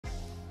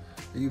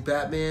Are you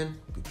Batman?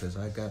 Because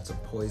I got some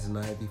poison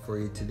ivy for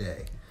you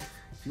today.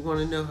 If you want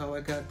to know how I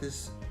got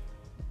this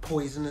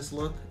poisonous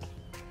look,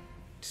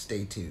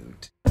 stay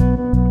tuned.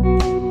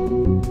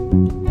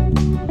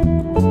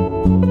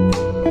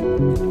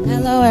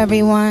 Hello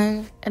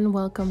everyone, and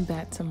welcome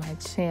back to my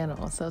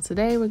channel. So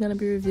today we're going to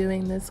be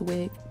reviewing this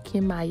wig,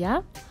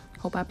 Kamiyah.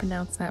 Hope I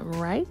pronounced that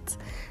right.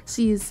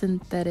 She is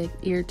synthetic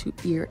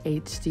ear-to-ear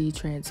HD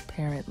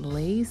transparent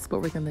lace,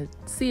 but we're going to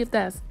see if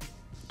that's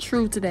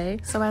true today.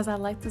 So as I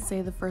like to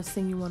say, the first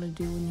thing you want to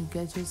do when you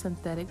get your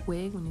synthetic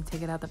wig, when you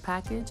take it out the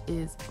package,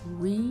 is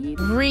read,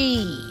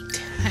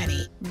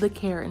 honey, the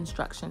care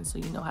instructions, so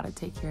you know how to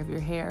take care of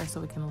your hair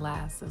so it can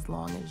last as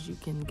long as you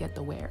can get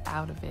the wear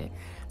out of it.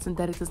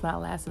 Synthetic does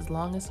not last as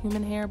long as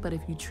human hair, but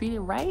if you treat it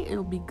right,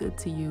 it'll be good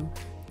to you.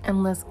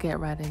 And let's get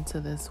right into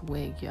this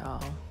wig,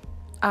 y'all.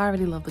 I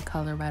already love the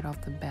color right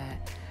off the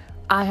bat.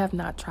 I have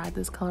not tried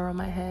this color on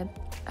my head.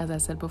 As I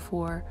said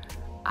before,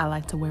 I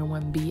like to wear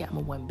 1B. I'm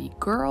a 1B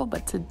girl,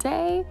 but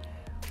today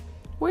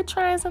we're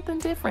trying something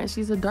different.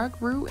 She's a dark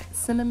root,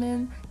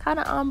 cinnamon, kind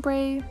of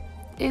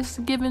ombre-ish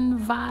given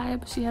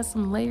vibe. She has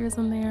some layers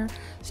in there.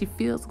 She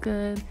feels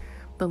good.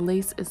 The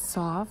lace is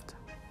soft.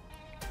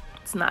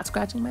 It's not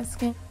scratching my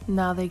skin.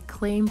 Now, they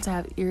claim to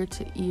have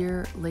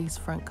ear-to-ear lace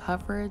front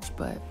coverage,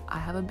 but I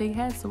have a big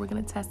head, so we're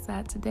gonna test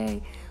that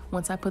today.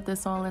 Once I put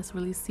this on, let's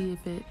really see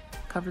if it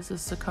covers the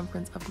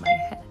circumference of my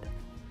head.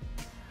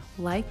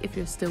 Like if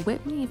you're still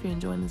with me, if you're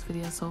enjoying this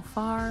video so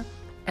far.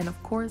 And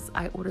of course,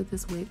 I ordered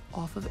this wig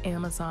off of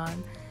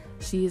Amazon.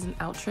 She is an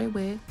Outre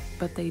wig,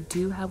 but they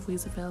do have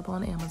wigs available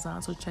on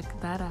Amazon, so check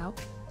that out.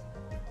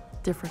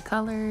 Different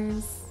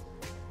colors,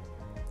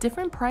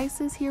 different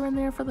prices here and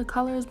there for the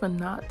colors, but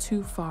not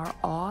too far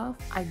off.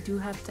 I do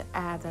have to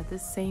add that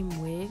this same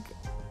wig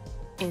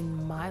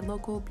in my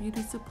local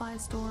beauty supply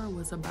store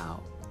was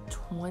about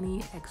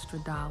 $20 extra.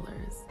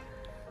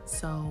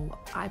 So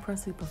I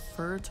personally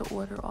prefer to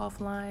order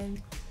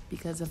offline,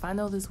 because if I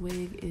know this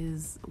wig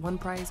is one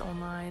price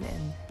online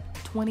and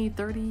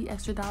 $20-30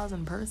 extra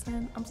in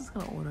person, I'm just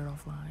gonna order it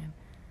offline.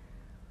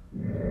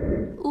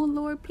 Oh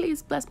Lord,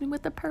 please bless me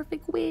with the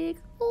perfect wig.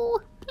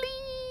 Oh, please.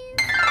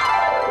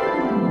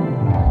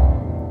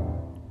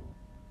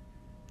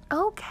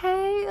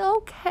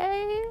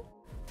 Okay.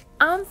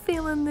 I'm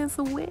feeling this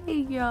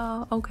wig,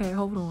 y'all. Okay,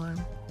 hold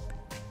on.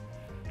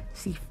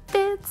 She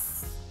fits.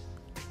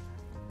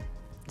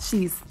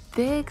 She's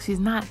thick, she's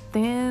not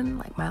thin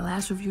like my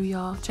last review,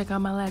 y'all. Check out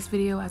my last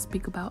video. I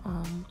speak about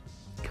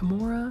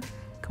Kimura.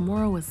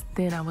 Kimura was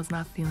thin, I was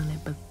not feeling it,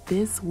 but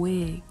this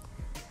wig,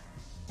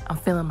 I'm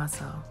feeling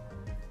myself.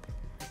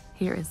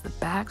 Here is the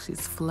back. She's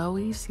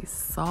flowy, she's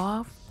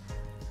soft.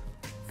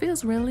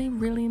 Feels really,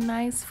 really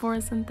nice for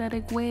a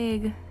synthetic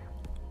wig.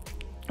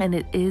 And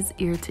it is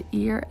ear to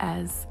ear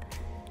as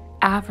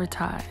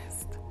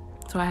advertised.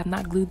 So I have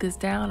not glued this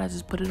down. I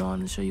just put it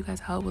on to show you guys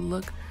how it would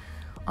look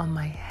on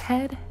my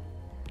head,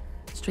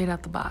 straight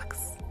out the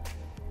box.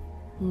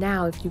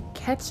 Now, if you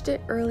catched it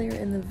earlier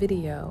in the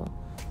video,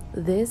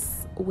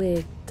 this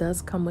wig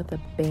does come with a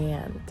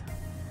band,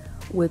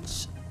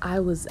 which I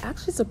was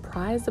actually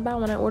surprised about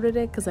when I ordered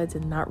it because I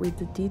did not read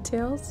the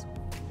details.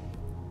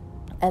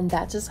 And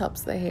that just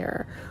helps the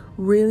hair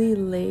really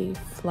lay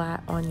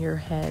flat on your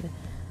head.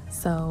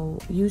 So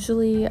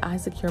usually I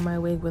secure my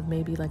wig with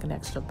maybe like an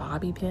extra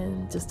bobby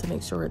pin just to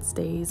make sure it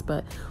stays,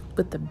 but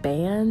with the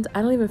band,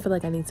 I don't even feel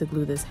like I need to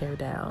glue this hair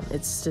down.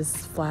 It's just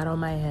flat on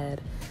my head.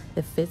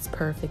 It fits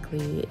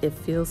perfectly. It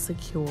feels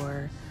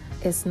secure.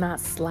 It's not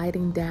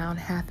sliding down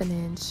half an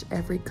inch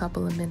every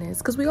couple of minutes,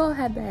 because we all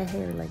had bad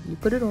hair. Like, you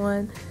put it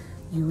on,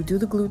 you do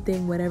the glue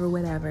thing,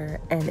 whatever,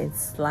 and it's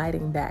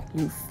sliding back.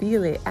 You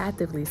feel it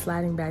actively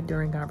sliding back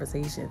during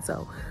conversation.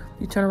 So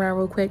you turn around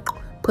real quick,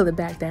 pull it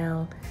back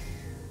down.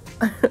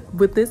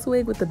 With this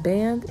wig, with the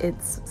band,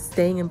 it's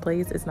staying in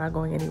place. It's not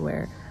going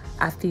anywhere.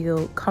 I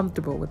feel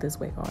comfortable with this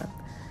wig on.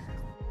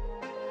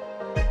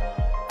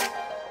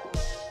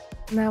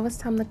 Now it's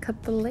time to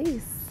cut the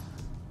lace.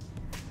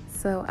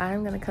 So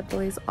I'm gonna cut the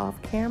lace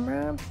off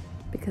camera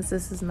because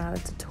this is not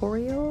a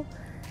tutorial,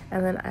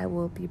 and then I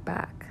will be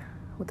back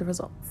with the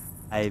results.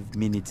 5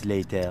 minutes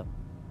later.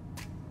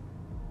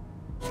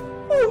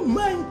 Oh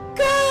my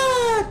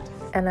God!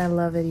 And I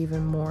love it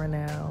even more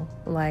now.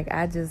 Like,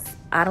 I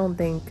don't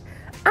think,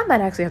 I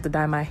might actually have to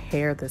dye my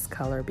hair this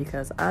color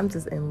because I'm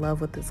just in love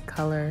with this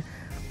color.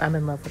 I'm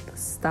in love with the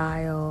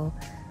style.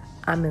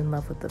 I'm in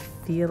love with the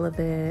feel of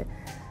it.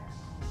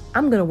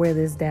 I'm gonna wear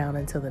this down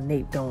until the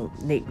nape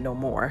don't nape no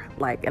more.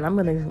 Like, and I'm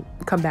gonna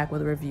come back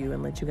with a review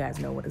and let you guys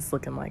know what it's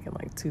looking like in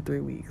like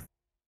 2-3 weeks.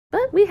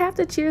 But we have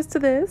to cheers to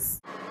this.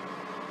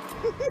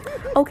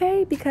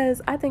 Okay,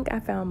 because I think I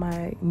found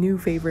my new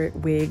favorite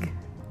wig.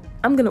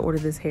 I'm gonna order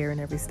this hair in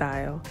every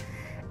style.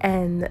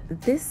 And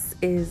this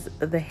is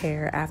the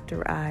hair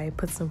after I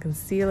put some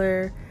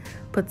concealer,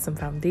 put some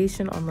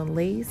foundation on the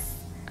lace.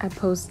 I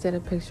posted a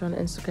picture on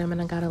Instagram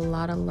and I got a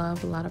lot of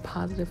love, a lot of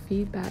positive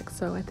feedback.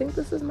 So I think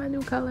this is my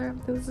new color.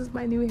 This is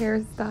my new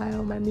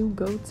hairstyle, my new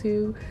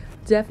go-to.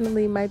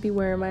 Definitely might be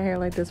wearing my hair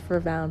like this for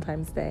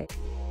Valentine's Day.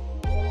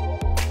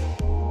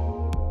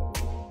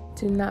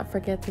 Do not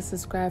forget to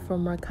subscribe for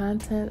more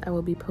content. I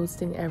will be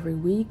posting every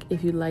week.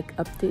 If you like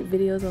update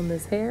videos on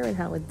this hair and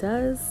how it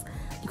does,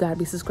 you gotta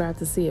be subscribed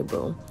to see it,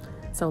 boo.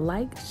 So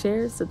like,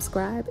 share,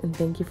 subscribe, and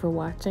thank you for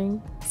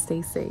watching.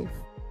 Stay safe.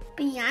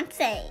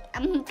 Beyonce.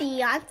 I'm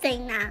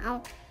Beyonce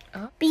now.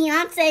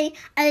 Beyonce,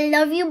 I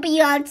love you,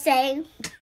 Beyonce.